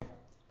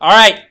All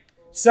right,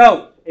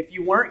 so if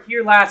you weren't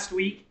here last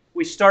week,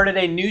 we started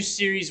a new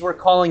series we're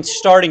calling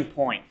Starting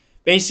Point.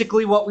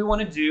 Basically, what we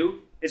want to do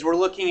is we're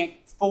looking at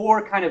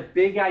 4 kind of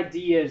big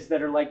ideas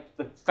that are like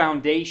the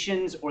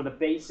foundations or the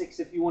basics,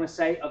 if you want to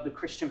say, of the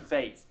Christian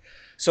faith.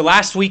 So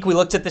last week we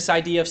looked at this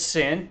idea of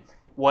sin.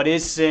 What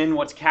is sin?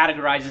 What's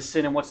categorized as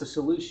sin? And what's the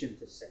solution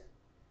to sin?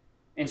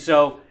 And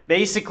so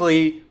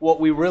basically what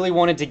we really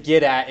wanted to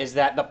get at is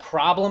that the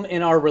problem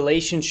in our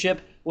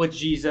relationship with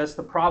Jesus,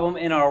 the problem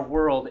in our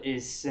world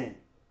is sin.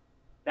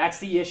 That's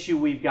the issue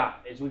we've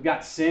got, is we've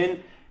got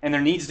sin, and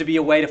there needs to be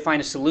a way to find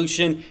a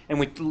solution. And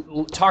we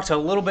talked a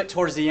little bit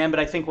towards the end, but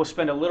I think we'll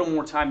spend a little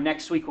more time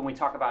next week when we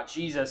talk about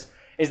Jesus,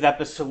 is that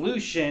the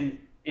solution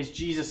is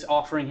Jesus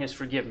offering his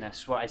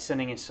forgiveness by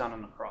sending his son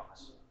on the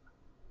cross.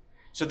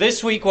 So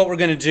this week what we're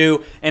going to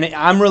do, and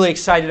I'm really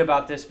excited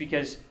about this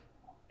because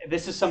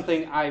this is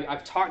something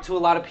I've talked to a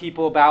lot of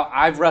people about,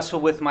 I've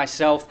wrestled with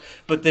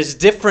myself, but this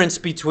difference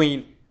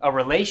between a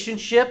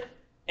relationship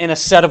and a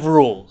set of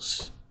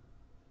rules.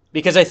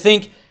 Because I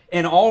think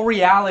in all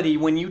reality,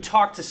 when you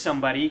talk to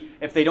somebody,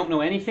 if they don't know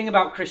anything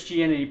about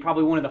Christianity,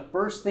 probably one of the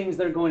first things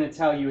they're going to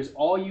tell you is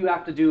all you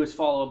have to do is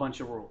follow a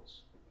bunch of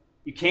rules.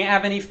 You can't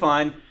have any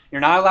fun.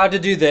 You're not allowed to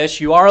do this.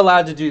 You are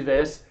allowed to do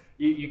this.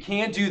 You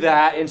can't do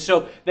that. And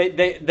so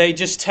they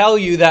just tell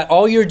you that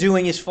all you're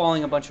doing is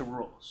following a bunch of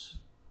rules.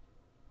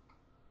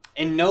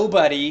 And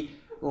nobody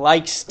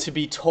likes to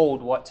be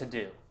told what to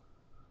do.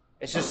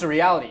 It's just a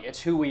reality. It's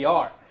who we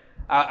are.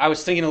 I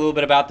was thinking a little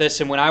bit about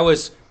this, and when I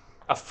was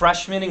a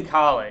freshman in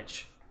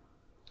college,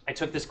 I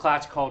took this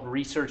class called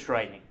Research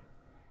Writing.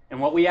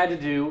 And what we had to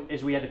do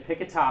is we had to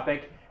pick a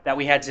topic that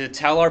we had to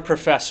tell our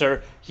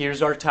professor,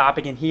 here's our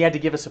topic, and he had to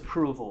give us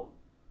approval.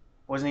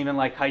 It wasn't even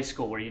like high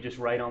school where you just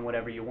write on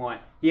whatever you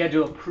want. He had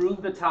to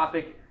approve the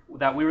topic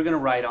that we were going to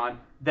write on.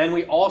 Then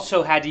we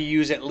also had to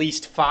use at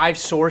least 5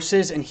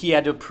 sources, and he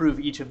had to approve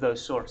each of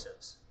those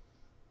sources.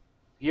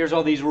 Here's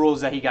all these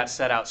rules that he got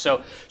set out.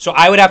 So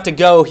I would have to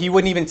go. He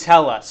wouldn't even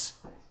tell us.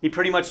 He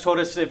pretty much told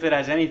us if it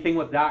has anything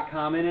with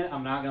 .com in it,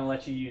 I'm not going to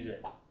let you use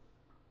it.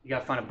 You got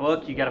to find a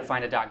book. You got to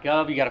find a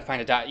 .gov. You got to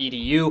find a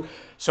 .edu.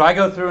 So I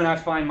go through and I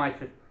find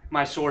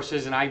my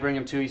sources and I bring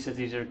them to him. He says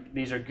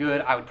these are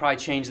good. I would probably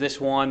change this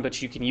one,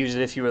 but you can use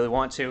it if you really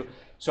want to.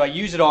 So I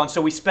use it all. And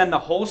so we spend the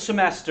whole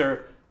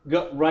semester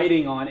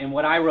writing on, and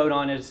what I wrote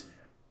on is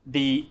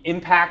the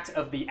impact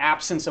of the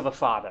absence of a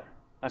father.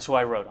 That's what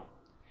I wrote on.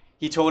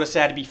 He told us it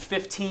had to be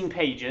 15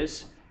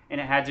 pages, and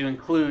it had to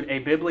include a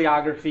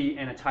bibliography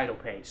and a title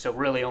page. So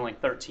really only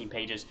 13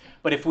 pages.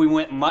 But if we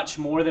went much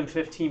more than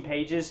 15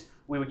 pages,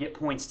 we would get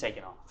points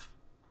taken off.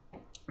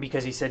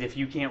 Because he said if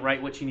you can't write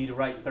what you need to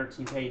write in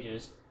 13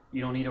 pages,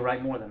 you don't need to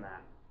write more than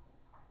that.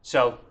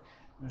 So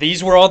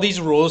these were all these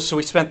rules. So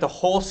we spent the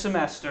whole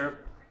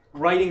semester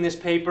writing this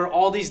paper,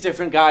 all these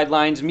different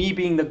guidelines. Me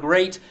being the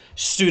great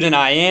student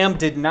I am,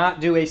 did not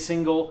do a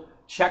single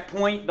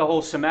checkpoint the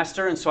whole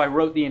semester, and so I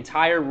wrote the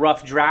entire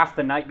rough draft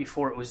the night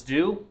before it was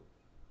due,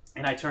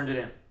 and I turned it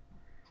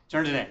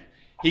in.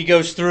 He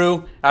goes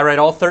through, I read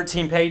all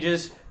 13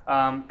 pages.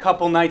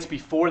 Couple nights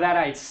before that,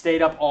 I had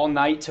stayed up all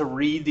night to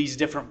read these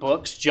different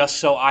books just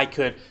so I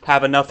could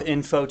have enough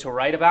info to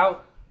write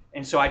about,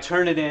 and so I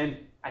turned it in.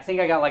 I think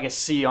I got like a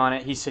C on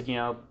it. He said,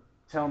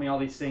 tell me all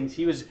these things.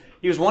 He was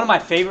one of my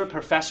favorite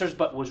professors,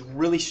 but was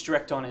really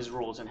strict on his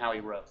rules and how he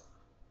wrote.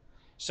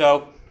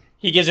 So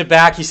he gives it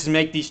back. He says,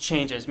 make these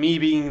changes. Me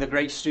being the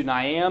great student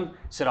I am,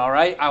 said, all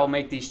right, I will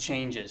make these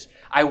changes.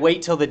 I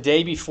wait till the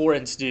day before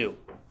it's due.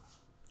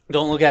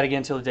 Don't look at it again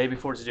until the day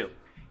before it's due.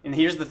 And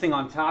here's the thing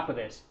on top of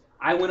this.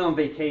 I went on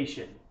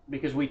vacation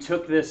because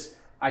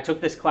I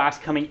took this class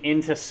coming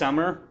into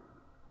summer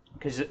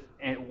because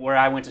where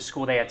I went to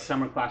school, they had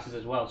summer classes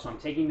as well. So I'm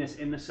taking this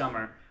in the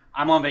summer.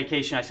 I'm on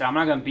vacation. I said, I'm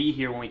not going to be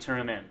here when we turn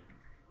them in.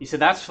 He said,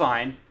 that's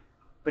fine.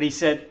 But he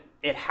said,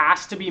 it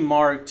has to be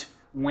marked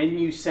when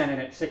you send it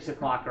at 6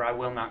 o'clock or I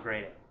will not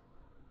grade it.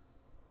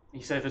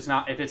 He said, if it's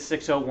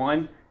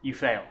 6:01, you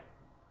fail.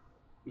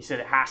 He said,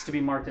 it has to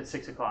be marked at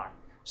 6 o'clock.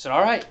 I said,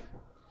 all right.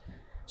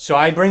 So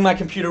I bring my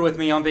computer with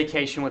me on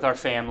vacation with our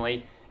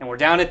family, and we're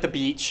down at the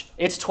beach.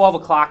 It's 12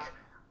 o'clock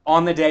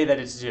on the day that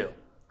it's due.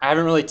 I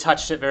haven't really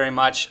touched it very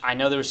much. I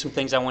know there were some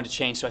things I wanted to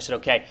change, so I said,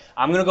 okay,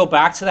 I'm going to go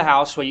back to the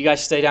house while you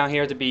guys stay down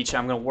here at the beach, and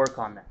I'm going to work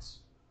on this.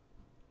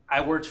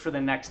 I worked for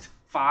the next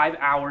 5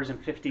 hours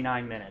and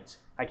 59 minutes.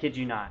 I kid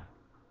you not.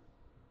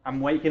 I'm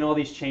making all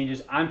these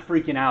changes. I'm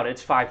freaking out.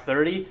 It's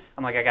 5:30.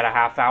 I'm like, I got a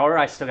half hour.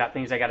 I still got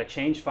things I got to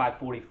change.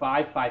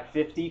 5:45,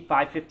 5:50,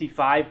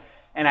 5:55.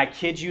 And I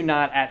kid you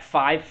not, at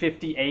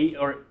 5:58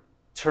 or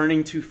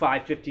turning to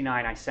 5:59,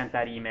 I sent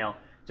that email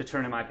to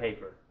turn in my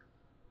paper.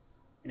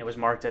 And it was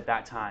marked at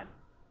that time.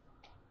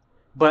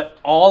 But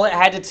all it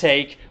had to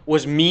take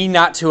was me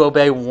not to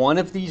obey one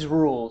of these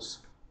rules,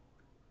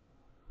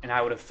 and I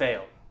would have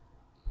failed.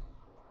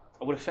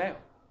 I would have failed.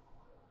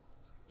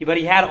 But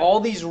he had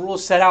all these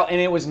rules set out, and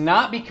it was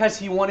not because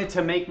he wanted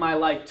to make my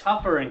life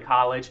tougher in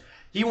college.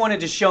 He wanted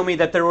to show me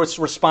that there was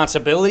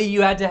responsibility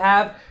you had to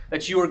have,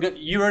 that you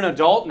were an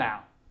adult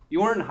now.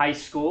 You weren't in high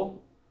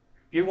school.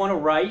 If you want to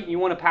write, you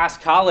want to pass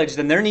college,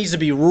 then there needs to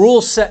be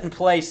rules set in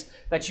place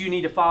that you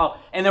need to follow.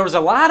 And there was a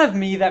lot of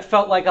me that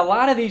felt like a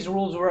lot of these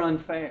rules were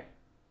unfair.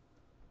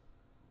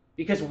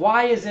 Because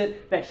why is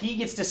it that he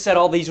gets to set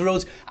all these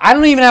rules? I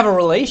don't even have a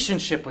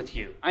relationship with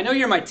you. I know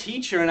you're my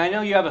teacher and I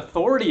know you have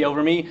authority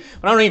over me,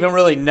 but I don't even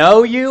really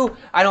know you.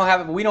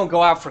 We don't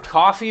go out for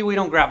coffee. We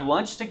don't grab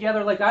lunch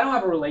together. Like, I don't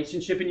have a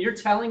relationship, and you're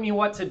telling me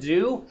what to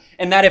do,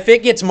 and that if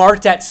it gets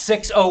marked at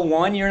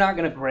 6:01, you're not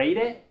going to grade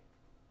it?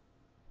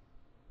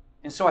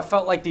 And so I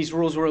felt like these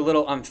rules were a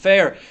little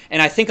unfair.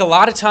 And I think a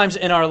lot of times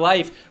in our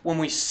life, when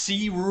we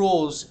see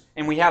rules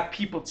and we have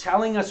people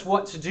telling us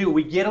what to do,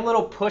 we get a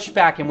little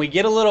pushback and we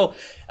get a little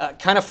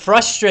kind of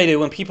frustrated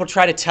when people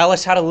try to tell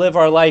us how to live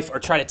our life or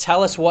try to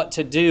tell us what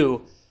to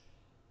do.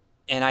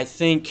 And I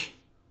think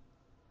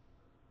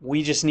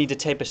we just need to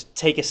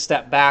take a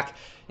step back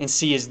and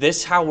see, is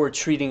this how we're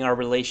treating our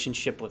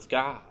relationship with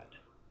God?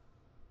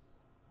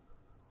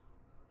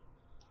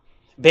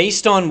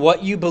 Based on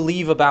what you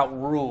believe about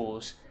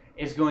rules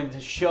is going to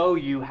show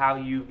you how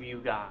you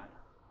view God.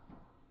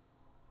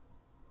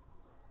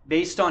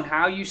 Based on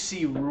how you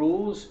see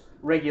rules,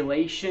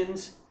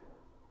 regulations,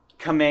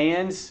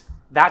 commands,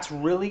 that's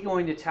really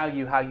going to tell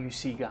you how you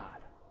see God.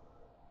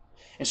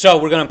 And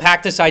so we're going to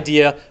unpack this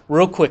idea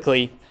real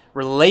quickly.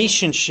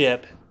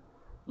 Relationship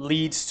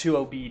leads to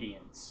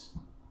obedience.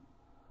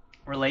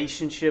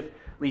 Relationship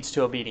leads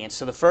to obedience.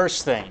 So the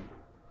first thing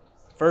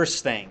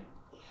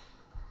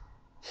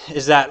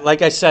is that,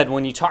 like I said,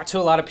 when you talk to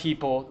a lot of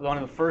people, one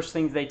of the first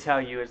things they tell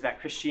you is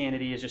that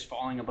Christianity is just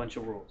following a bunch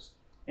of rules.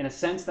 In a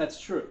sense, that's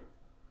true.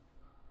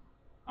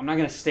 I'm not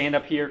going to stand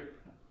up here,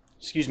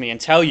 and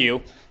tell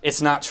you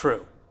it's not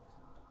true.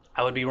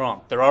 I would be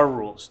wrong. There are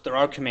rules. There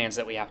are commands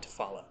that we have to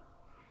follow.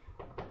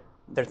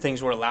 There are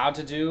things we're allowed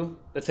to do,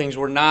 the things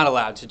we're not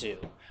allowed to do.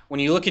 When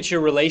you look at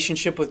your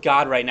relationship with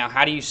God right now,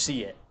 how do you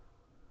see it?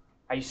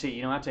 How do you see it?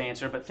 You don't have to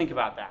answer, but think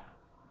about that.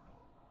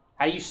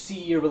 How do you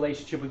see your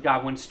relationship with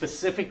God when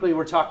specifically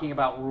we're talking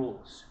about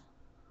rules?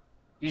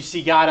 You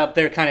see God up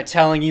there kind of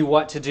telling you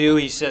what to do.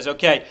 He says,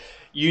 okay,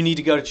 you need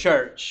to go to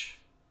church.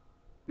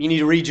 You need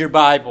to read your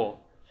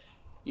Bible.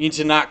 You need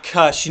to not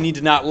cuss. You need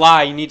to not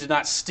lie. You need to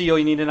not steal.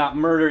 You need to not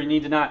murder. You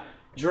need to not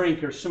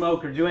drink or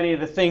smoke or do any of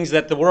the things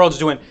that the world's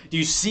doing. Do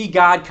you see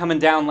God coming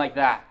down like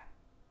that?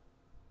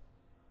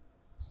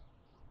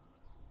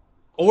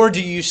 Or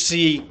do you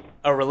see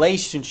a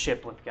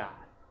relationship with God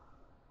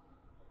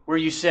where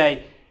you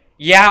say,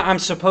 yeah, I'm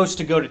supposed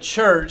to go to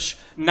church,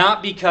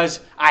 not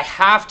because I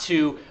have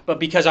to, but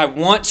because I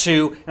want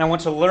to, and I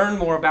want to learn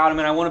more about Him,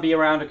 and I want to be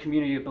around a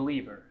community of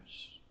believers.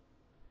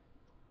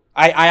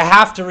 I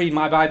have to read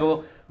my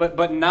Bible,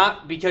 but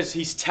not because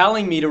He's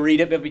telling me to read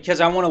it, but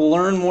because I want to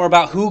learn more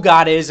about who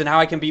God is and how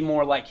I can be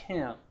more like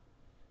Him.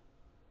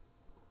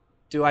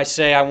 Do I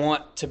say I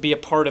want to be a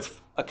part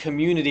of a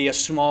community, a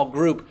small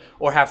group,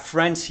 or have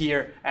friends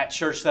here at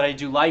church that I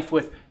do life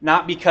with,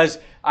 not because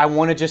I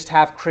want to just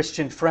have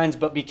Christian friends,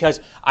 but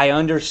because I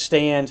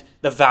understand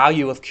the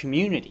value of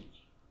community?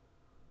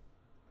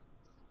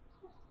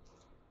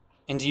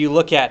 And do you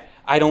look at,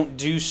 I don't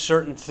do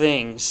certain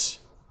things,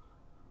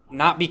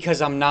 not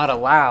because I'm not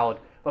allowed,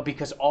 but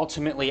because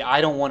ultimately I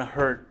don't want to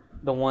hurt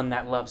the one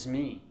that loves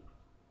me?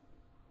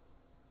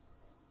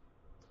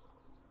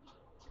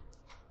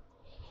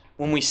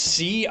 When we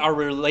see our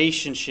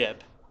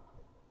relationship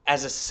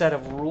as a set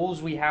of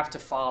rules we have to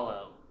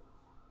follow,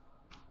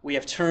 we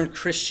have turned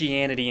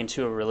Christianity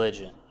into a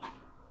religion.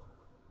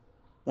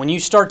 When you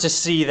start to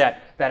see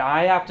that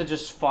I have to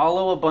just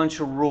follow a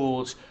bunch of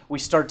rules, we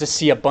start to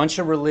see a bunch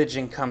of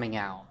religion coming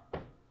out.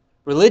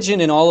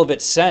 Religion in all of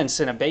its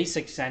sense, in a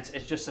basic sense,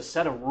 is just a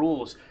set of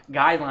rules,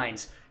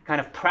 guidelines, kind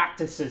of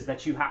practices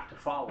that you have to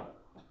follow.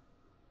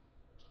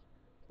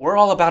 We're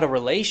all about a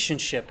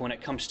relationship when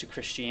it comes to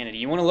Christianity.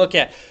 You want to look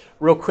at,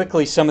 real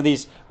quickly, some of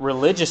these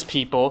religious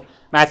people.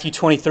 Matthew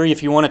 23,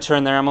 if you want to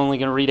turn there, I'm only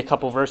going to read a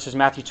couple verses.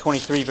 Matthew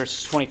 23,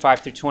 verses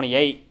 25 through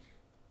 28.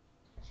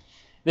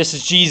 This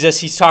is Jesus.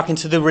 He's talking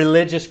to the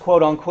religious,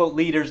 quote-unquote,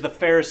 leaders, the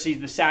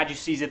Pharisees, the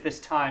Sadducees at this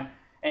time.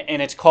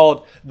 And it's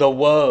called the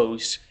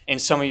woes. In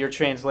some of your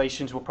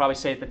translations, we'll probably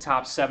say at the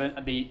top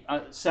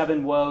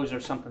seven woes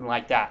or something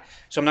like that.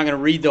 So I'm not going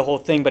to read the whole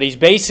thing, but he's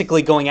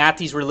basically going at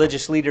these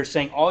religious leaders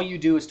saying, all you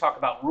do is talk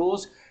about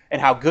rules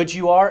and how good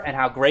you are and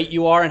how great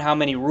you are and how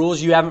many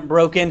rules you haven't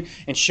broken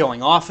and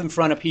showing off in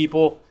front of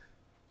people.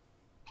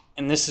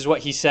 And this is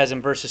what he says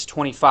in verses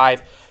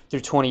 25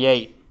 through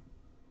 28.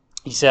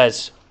 He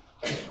says,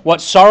 "What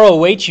sorrow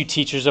awaits you,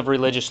 teachers of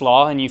religious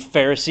law, and you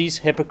Pharisees,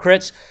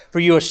 hypocrites, for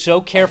you are so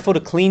careful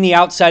to clean the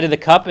outside of the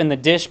cup and the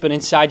dish, but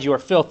inside you are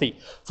filthy,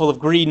 full of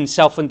greed and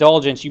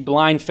self-indulgence. You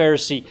blind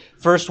Pharisee,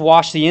 first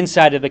wash the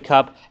inside of the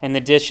cup and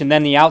the dish, and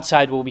then the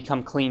outside will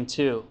become clean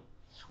too.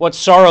 What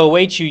sorrow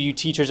awaits you, you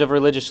teachers of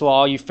religious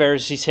law, you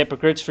Pharisees,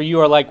 hypocrites, for you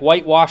are like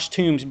whitewashed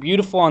tombs,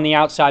 beautiful on the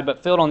outside,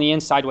 but filled on the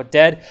inside with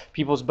dead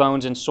people's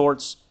bones and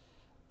sorts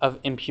of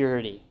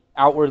impurity.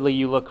 Outwardly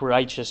you look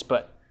righteous,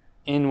 but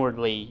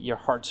inwardly, your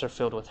hearts are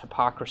filled with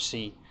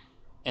hypocrisy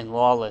and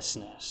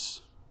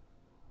lawlessness."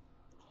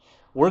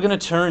 we're going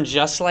to turn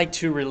just like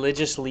two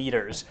religious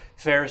leaders,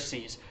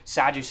 Pharisees,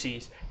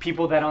 Sadducees,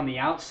 people that on the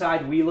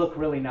outside we look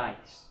really nice.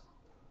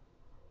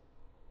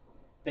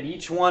 That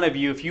each one of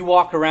you, if you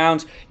walk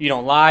around, you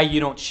don't lie, you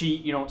don't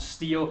cheat, you don't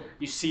steal,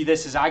 you see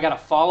this as I got to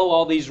follow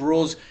all these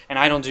rules and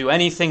I don't do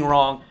anything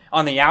wrong.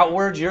 On the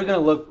outward, you're going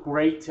to look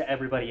great to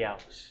everybody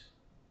else.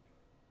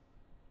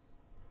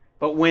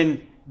 But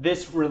when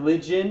this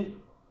religion,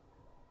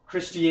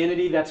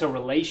 Christianity, that's a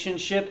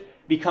relationship,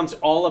 becomes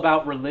all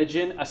about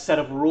religion, a set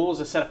of rules,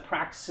 a set of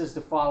practices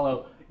to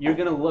follow, you're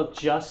going to look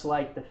just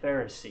like the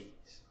Pharisees.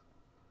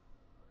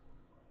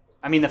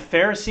 I mean, the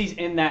Pharisees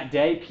in that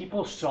day,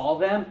 people saw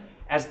them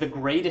as the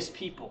greatest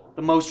people,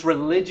 the most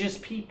religious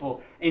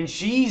people. And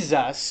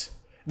Jesus,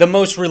 the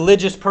most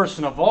religious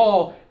person of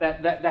all,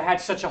 that had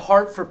such a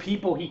heart for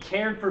people, he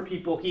cared for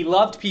people, he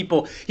loved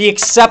people, he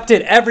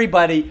accepted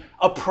everybody,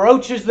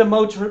 approaches the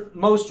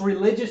most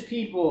religious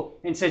people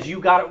and says, you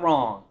got it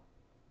wrong.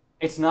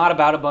 It's not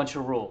about a bunch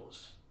of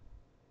rules.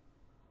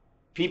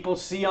 People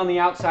see on the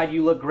outside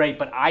you look great,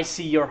 but I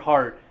see your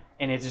heart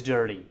and it's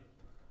dirty.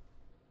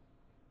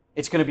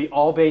 It's going to be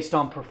all based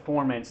on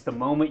performance the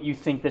moment you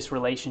think this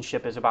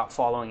relationship is about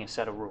following a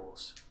set of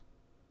rules.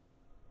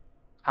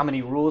 How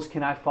many rules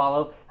can I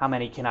follow? How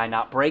many can I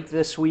not break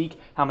this week?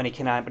 How many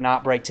can I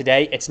not break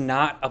today? It's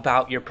not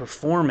about your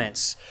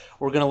performance.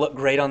 We're going to look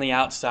great on the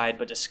outside,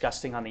 but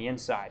disgusting on the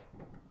inside.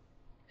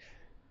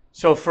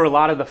 So for a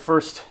lot of the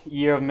first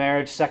year of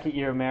marriage, second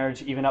year of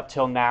marriage, even up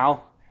till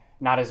now,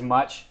 not as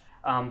much,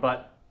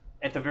 but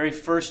at the very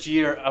first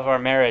year of our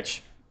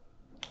marriage,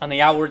 on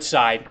the outward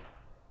side,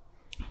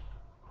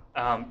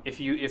 if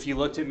you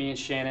looked at me and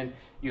Shannon,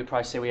 you would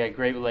probably say we had a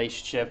great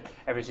relationship,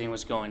 everything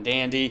was going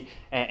dandy,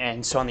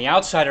 and so on the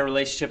outside our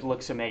relationship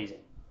looks amazing.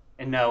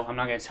 And no, I'm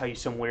not going to tell you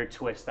some weird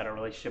twist that our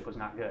relationship was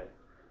not good.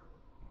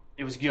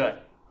 It was good.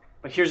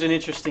 But here's an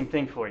interesting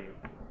thing for you.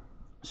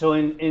 So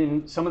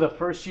in some of the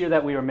first year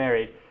that we were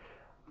married,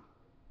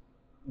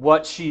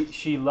 what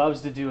she loves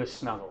to do is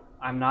snuggle.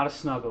 I'm not a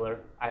snuggler.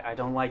 I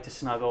don't like to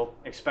snuggle,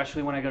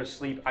 especially when I go to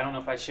sleep. I don't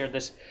know if I shared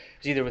this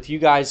either with you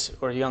guys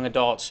or young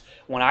adults.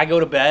 When I go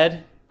to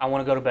bed, I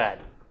want to go to bed.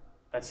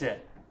 That's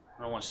it.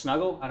 I don't want to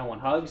snuggle. I don't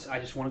want hugs. I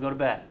just want to go to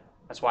bed.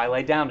 That's why I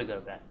lay down to go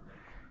to bed.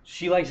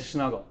 She likes to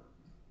snuggle.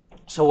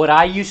 So what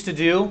I used to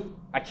do,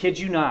 I kid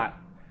you not,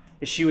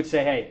 is she would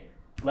say, hey,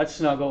 let's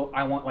snuggle.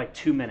 I want like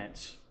 2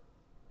 minutes.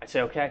 I'd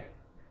say, okay.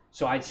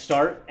 So I'd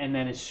start, and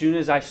then as soon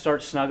as I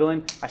start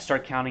snuggling, I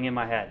start counting in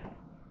my head.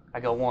 I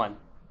go 1,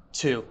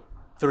 2,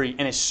 3.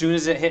 And as soon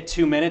as it hit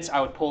 2 minutes,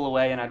 I would pull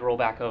away and I'd roll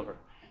back over.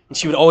 And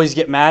she would always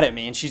get mad at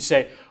me. And she'd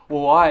say,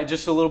 well, why?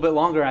 Just a little bit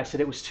longer. I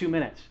said, it was 2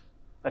 minutes.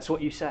 That's what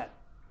you said.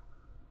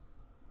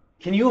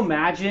 Can you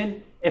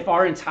imagine if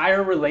our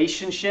entire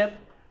relationship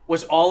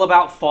was all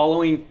about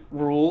following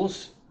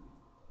rules?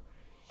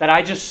 That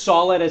I just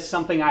saw it as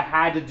something I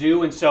had to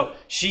do, and so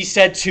she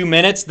said 2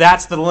 minutes,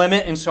 that's the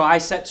limit, and so I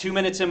set 2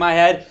 minutes in my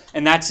head,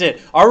 and that's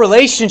it. Our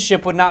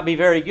relationship would not be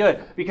very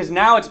good, because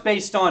now it's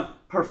based on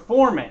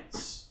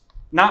performance,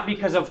 not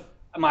because of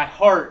my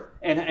heart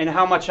and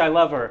how much I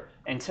love her.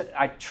 And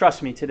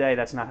trust me, today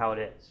that's not how it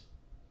is.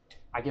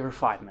 I give her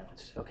 5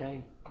 minutes,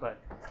 okay? But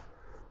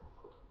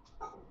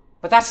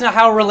that's not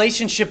how a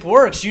relationship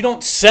works. You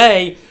don't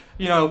say,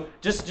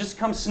 just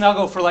come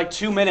snuggle for like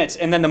 2 minutes,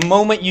 and then the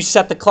moment you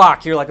set the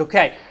clock, you're like,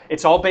 okay,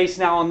 it's all based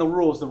now on the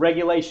rules, the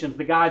regulations,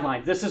 the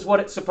guidelines. This is what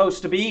it's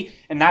supposed to be,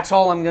 and that's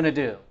all I'm going to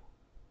do.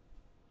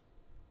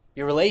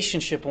 Your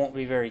relationship won't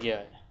be very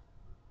good.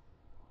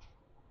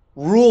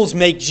 Rules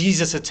make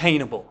Jesus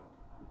attainable.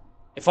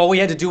 If all we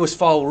had to do was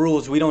follow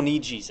rules, we don't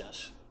need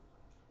Jesus.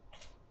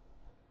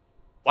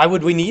 Why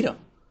would we need him?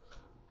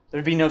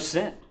 There'd be no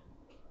sin.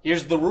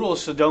 Here's the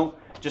rules, so don't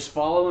just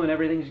follow them and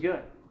everything's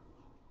good.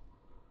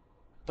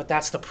 But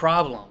that's the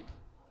problem.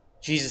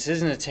 Jesus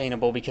isn't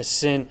attainable because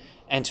sin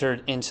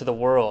entered into the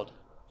world.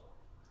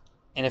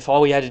 And if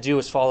all we had to do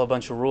was follow a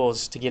bunch of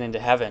rules to get into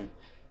heaven,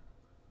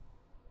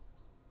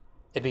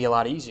 it'd be a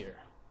lot easier.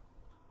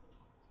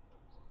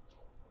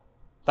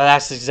 But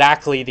that's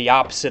exactly the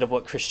opposite of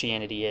what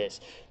Christianity is.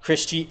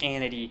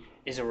 Christianity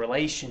is a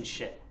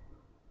relationship.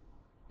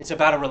 It's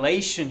about a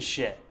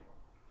relationship.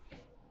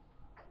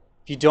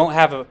 If you don't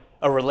have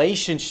a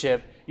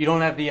relationship, you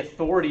don't have the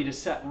authority to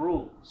set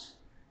rules.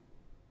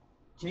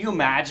 Can you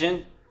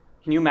imagine?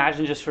 Can you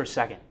imagine just for a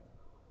second?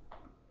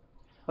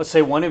 Let's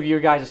say one of your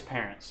guys'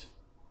 parents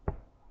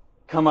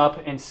come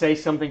up and say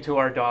something to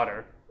our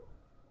daughter.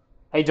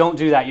 Hey, don't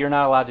do that. You're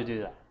not allowed to do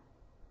that.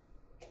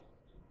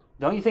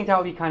 Don't you think that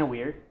would be kind of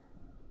weird?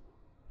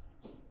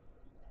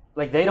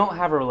 Like, they don't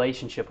have a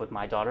relationship with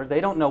my daughter.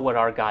 They don't know what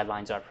our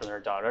guidelines are for their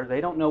daughter.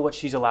 They don't know what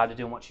she's allowed to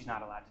do and what she's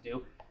not allowed to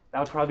do. That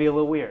would probably be a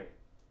little weird.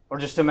 Or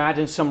just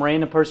imagine some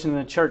random person in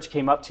the church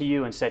came up to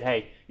you and said,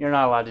 hey, you're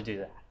not allowed to do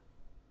that.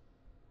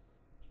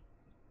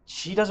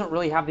 She doesn't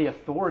really have the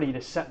authority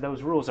to set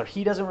those rules, or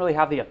he doesn't really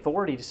have the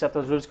authority to set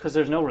those rules because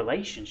there's no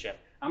relationship.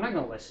 I'm not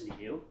going to listen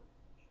to you.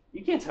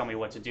 You can't tell me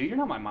what to do. You're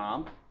not my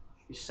mom.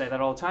 You say that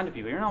all the time to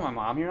people. You're not my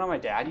mom. You're not my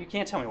dad. You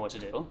can't tell me what to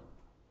do.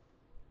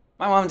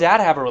 My mom and dad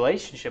have a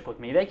relationship with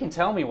me. They can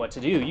tell me what to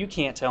do. You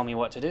can't tell me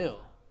what to do.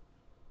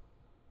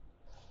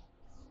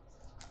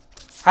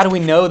 How do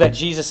we know that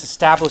Jesus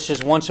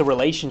establishes once a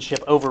relationship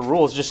over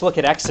rules? Just look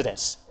at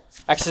Exodus.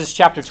 Exodus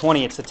chapter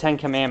 20, it's the Ten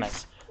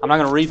Commandments. I'm not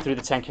going to read through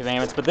the Ten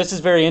Commandments, but this is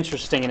very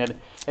interesting, and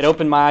it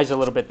opened my eyes a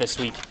little bit this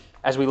week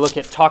as we look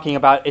at talking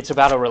about it's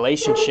about a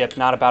relationship,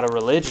 not about a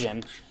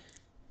religion.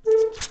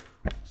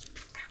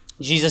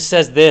 Jesus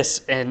says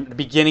this in the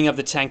beginning of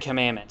the Ten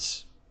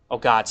Commandments. Oh,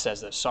 God says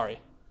this,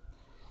 sorry.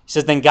 He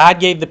says, then God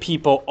gave the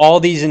people all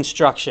these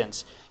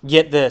instructions.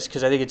 Get this,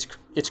 because I think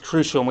it's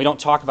crucial, and we don't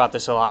talk about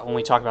this a lot when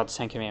we talk about the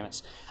Ten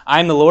Commandments. I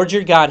am the Lord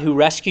your God who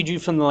rescued you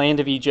from the land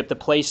of Egypt, the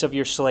place of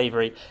your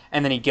slavery.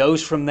 And then he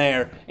goes from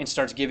there and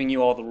starts giving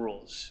you all the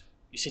rules.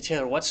 You say,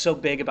 Taylor, what's so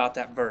big about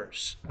that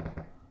verse?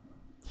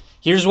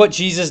 Here's what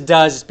Jesus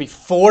does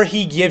before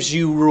he gives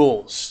you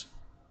rules.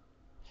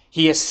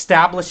 He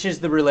establishes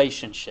the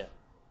relationship.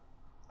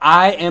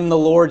 I am the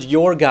Lord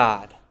your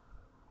God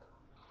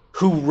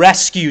who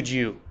rescued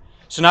you.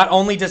 So not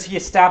only does he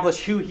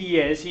establish who he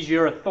is, he's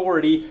your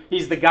authority,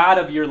 he's the God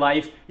of your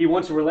life, he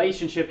wants a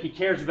relationship, he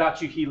cares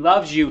about you, he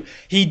loves you.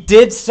 He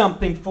did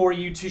something for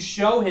you to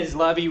show his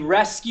love. He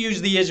rescues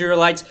the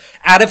Israelites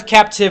out of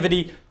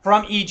captivity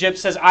from Egypt,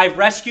 says, I've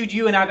rescued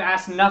you and I've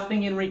asked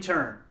nothing in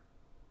return.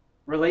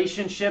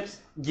 Relationships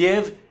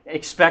give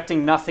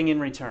expecting nothing in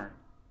return.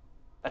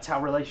 That's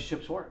how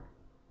relationships work.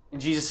 And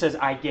Jesus says,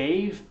 I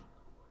gave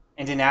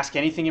and didn't ask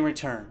anything in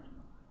return.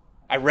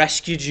 I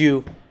rescued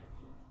you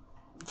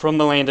from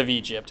the land of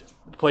Egypt,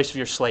 the place of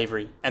your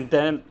slavery. And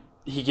then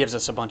he gives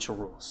us a bunch of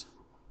rules.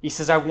 He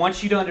says, I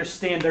want you to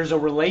understand there's a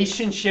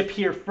relationship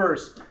here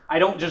first. I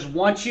don't just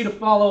want you to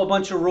follow a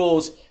bunch of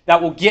rules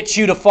that will get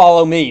you to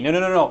follow me.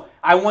 No.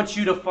 I want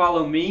you to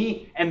follow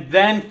me and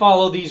then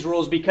follow these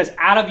rules, because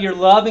out of your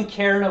love and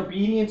care and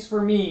obedience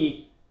for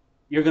me,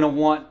 you're going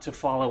to want to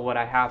follow what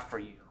I have for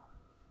you.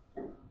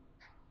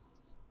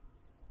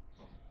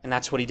 And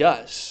that's what he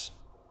does.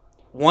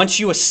 Once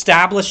you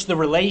establish the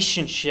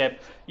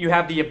relationship, you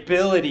have the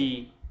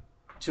ability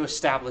to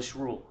establish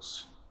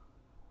rules.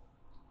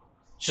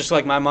 It's just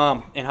like my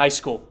mom in high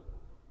school.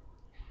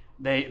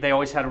 They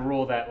always had a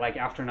rule that like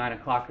after 9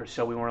 o'clock or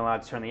so, we weren't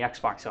allowed to turn the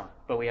Xbox on.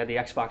 But we had the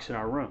Xbox in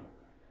our room.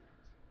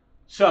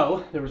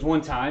 So there was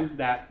one time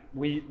that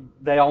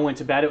they all went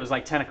to bed. It was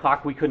like 10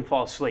 o'clock. We couldn't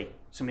fall asleep.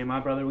 So me and my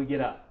brother, we get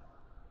up.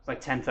 It's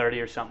like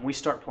 10:30 or something. We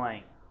start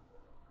playing.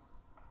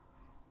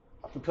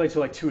 We play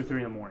till like 2 or 3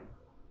 in the morning.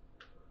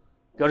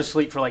 Go to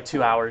sleep for like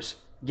 2 hours.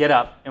 Get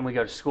up, and we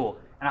go to school.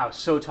 And I was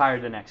so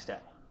tired the next day.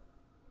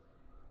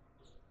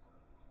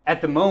 At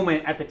the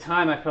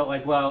time, I felt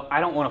like, well, I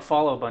don't want to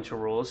follow a bunch of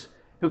rules.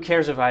 Who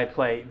cares if I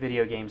play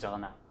video games all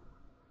night?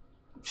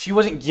 She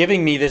wasn't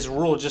giving me this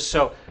rule just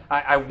so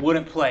I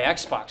wouldn't play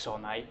Xbox all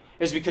night.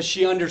 It was because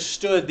she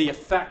understood the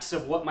effects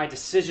of what my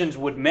decisions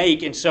would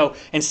make. And so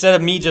instead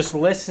of me just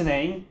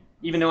listening,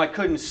 even though I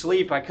couldn't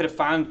sleep, I could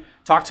have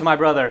talked to my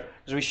brother,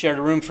 because we shared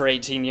a room for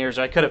 18 years.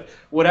 I could have,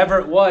 whatever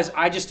it was,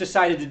 I just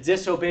decided to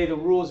disobey the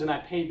rules, and I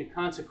paid the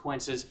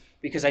consequences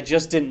because I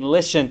just didn't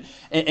listen.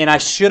 And I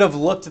should have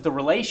looked at the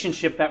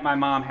relationship that my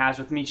mom has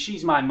with me.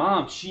 She's my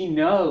mom. She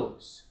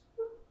knows.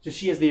 So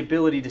she has the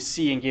ability to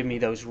see and give me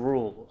those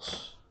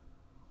rules.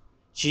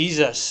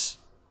 Jesus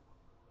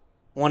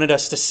wanted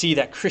us to see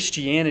that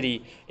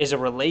Christianity is a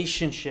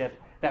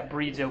relationship that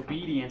breeds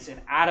obedience,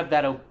 and out of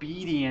that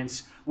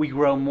obedience, we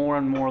grow more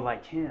and more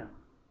like him.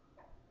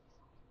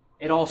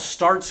 It all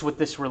starts with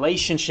this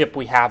relationship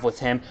we have with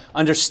him,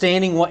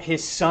 understanding what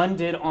his son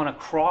did on a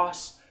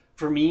cross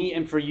for me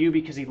and for you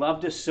because he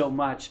loved us so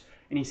much.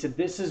 And he said,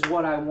 this is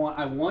what I want.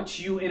 I want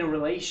you in a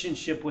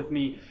relationship with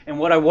me. And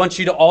what I want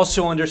you to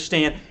also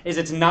understand is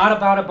it's not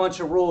about a bunch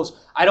of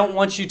rules. I don't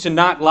want you to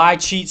not lie,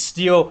 cheat,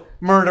 steal,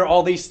 murder,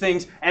 all these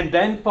things, and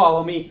then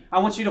follow me. I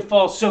want you to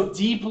fall so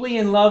deeply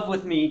in love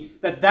with me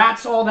that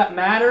that's all that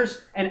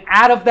matters. And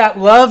out of that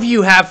love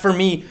you have for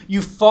me,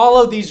 you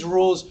follow these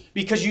rules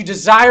because you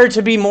desire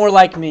to be more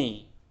like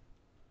me.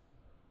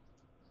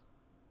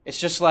 It's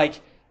just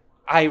like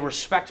I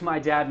respect my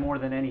dad more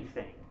than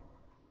anything.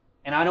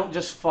 And I don't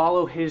just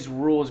follow his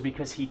rules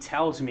because he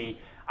tells me.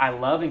 I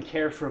love and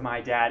care for my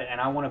dad, and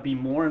I want to be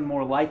more and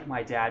more like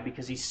my dad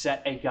because he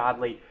set a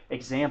godly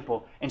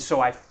example. And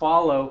so I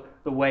follow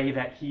the way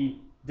that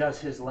he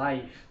does his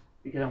life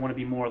because I want to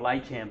be more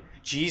like him.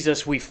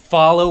 Jesus, we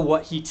follow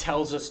what he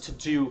tells us to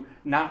do,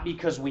 not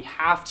because we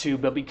have to,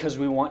 but because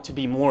we want to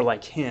be more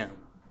like him.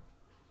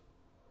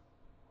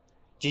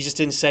 Jesus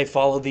didn't say,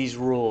 follow these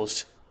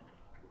rules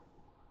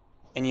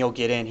and you'll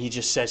get in. He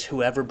just says,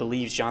 whoever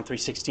believes, John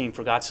 3:16,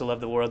 for God so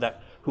loved the world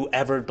that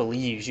whoever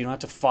believes. You don't have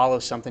to follow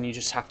something, you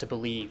just have to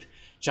believe.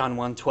 John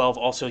 1:12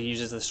 also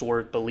uses this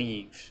word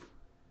believe.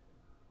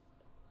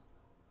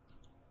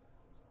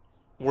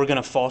 We're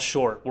going to fall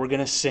short. We're going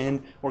to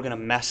sin. We're going to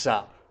mess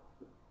up.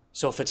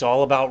 So if it's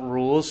all about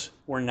rules,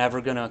 we're never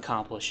going to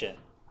accomplish it.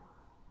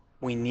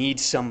 We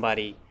need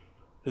somebody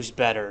who's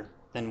better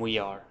than we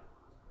are.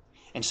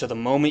 And so the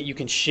moment you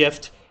can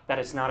shift that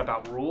it's not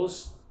about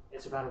rules,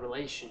 it's about a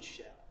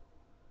relationship.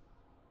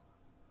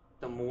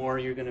 the more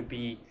you're going to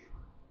be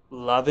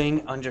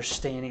loving,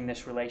 understanding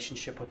this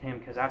relationship with him,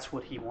 because that's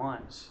what he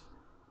wants.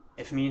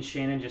 If me and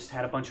Shannon just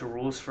had a bunch of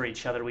rules for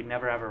each other, we'd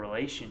never have a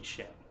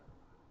relationship.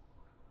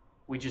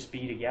 We'd just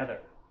be together.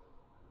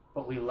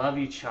 But we love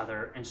each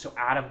other, and so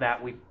out of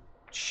that, we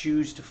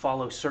choose to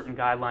follow certain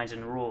guidelines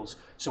and rules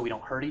so we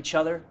don't hurt each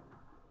other,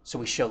 so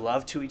we show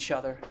love to each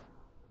other.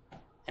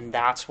 And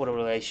that's what a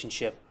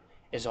relationship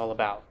is all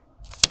about.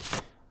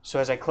 So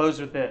as I close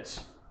with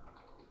this,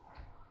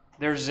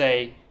 there's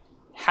a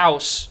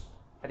house,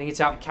 I think it's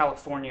out in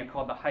California,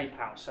 called the Hype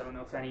House. I don't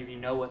know if any of you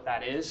know what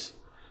that is.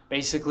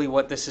 Basically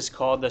what this is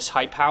called, this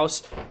Hype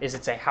House, is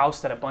it's a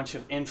house that a bunch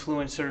of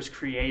influencers,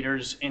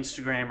 creators,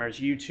 Instagrammers,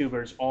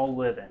 YouTubers all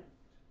live in.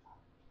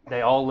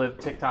 They all live,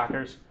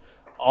 TikTokers,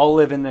 all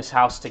live in this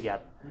house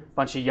together. A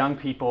bunch of young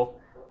people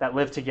that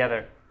live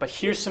together. But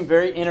here's some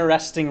very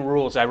interesting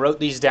rules. I wrote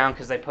these down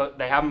because they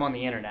have them on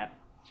the internet.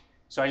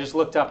 So I just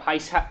looked up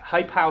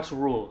Hype House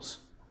rules.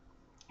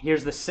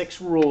 Here's the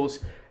 6 rules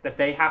that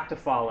they have to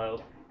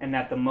follow, and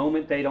that the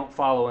moment they don't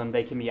follow them,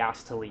 they can be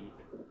asked to leave.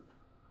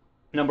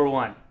 Number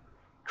 1,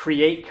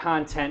 create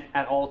content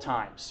at all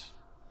times.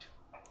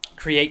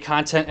 Create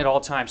content at all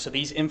times. So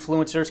these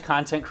influencers,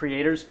 content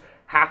creators,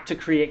 have to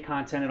create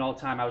content at all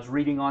time. I was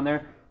reading on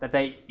there that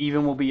they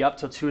even will be up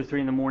till 2 or 3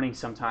 in the morning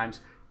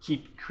sometimes,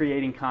 keep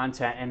creating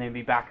content, and then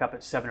be back up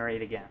at 7 or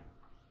 8 again.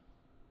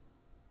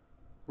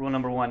 Rule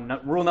number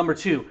 1. Rule number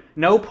 2,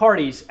 no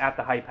parties at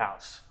the Hype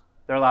House.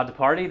 They're allowed to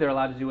party. They're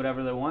allowed to do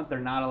whatever they want. They're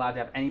not allowed to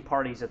have any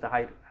parties at the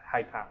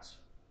Hype House.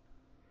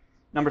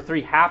 Number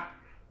 3,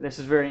 this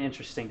is very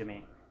interesting to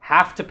me,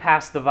 have to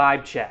pass the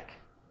vibe check.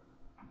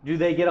 Do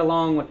they get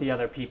along with the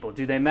other people?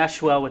 Do they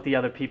mesh well with the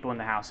other people in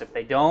the house? If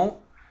they don't,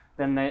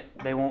 then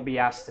they won't be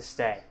asked to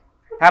stay.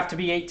 Have to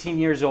be 18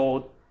 years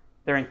old.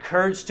 They're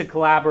encouraged to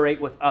collaborate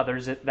with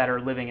others that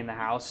are living in the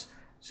house,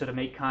 so to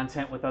make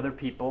content with other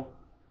people.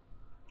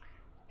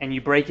 And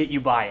you break it, you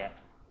buy it.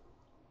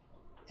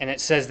 And it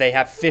says they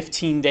have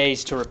 15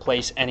 days to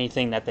replace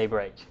anything that they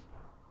break.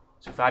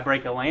 So if I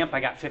break a lamp, I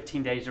got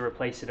 15 days to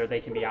replace it, or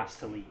they can be asked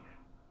to leave.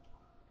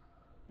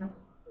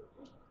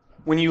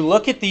 When you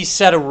look at these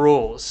set of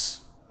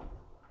rules,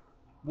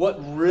 what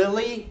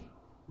really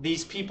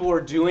these people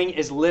are doing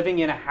is living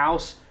in a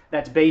house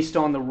that's based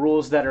on the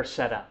rules that are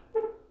set up.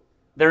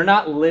 They're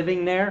not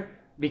living there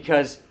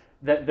because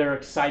they're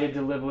excited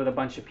to live with a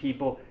bunch of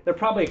people. They're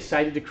probably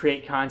excited to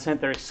create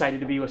content. They're excited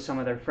to be with some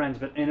of their friends.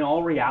 But in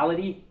all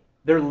reality,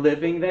 they're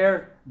living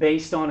there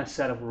based on a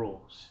set of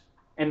rules.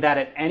 And that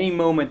at any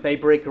moment they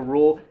break a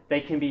rule, they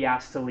can be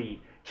asked to leave.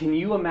 Can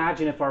you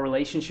imagine if our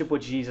relationship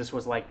with Jesus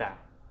was like that?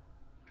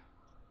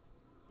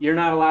 You're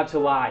not allowed to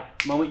lie.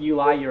 The moment you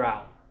lie, you're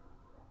out.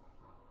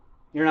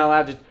 You're not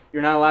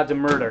allowed to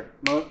murder.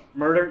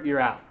 Murder, you're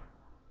out.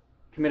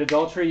 Commit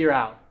adultery, you're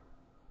out.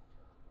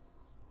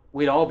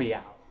 We'd all be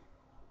out.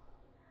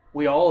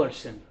 We all are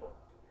sinful.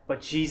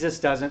 But Jesus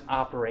doesn't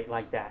operate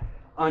like that.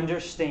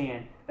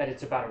 Understand that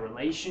it's about a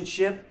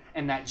relationship,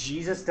 and that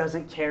Jesus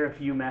doesn't care if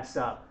you mess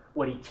up.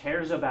 What he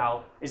cares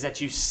about is that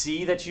you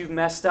see that you've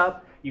messed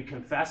up, you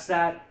confess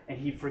that, and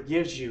he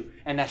forgives you,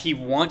 and that he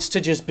wants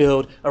to just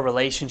build a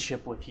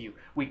relationship with you.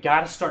 We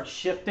got to start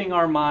shifting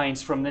our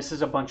minds from this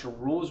is a bunch of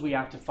rules we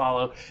have to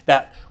follow,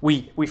 that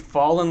we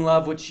fall in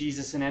love with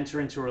Jesus and enter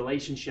into a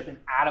relationship, and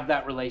out of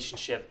that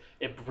relationship,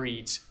 it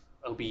breeds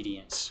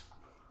obedience.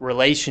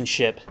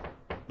 Relationship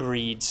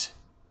breeds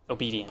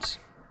obedience.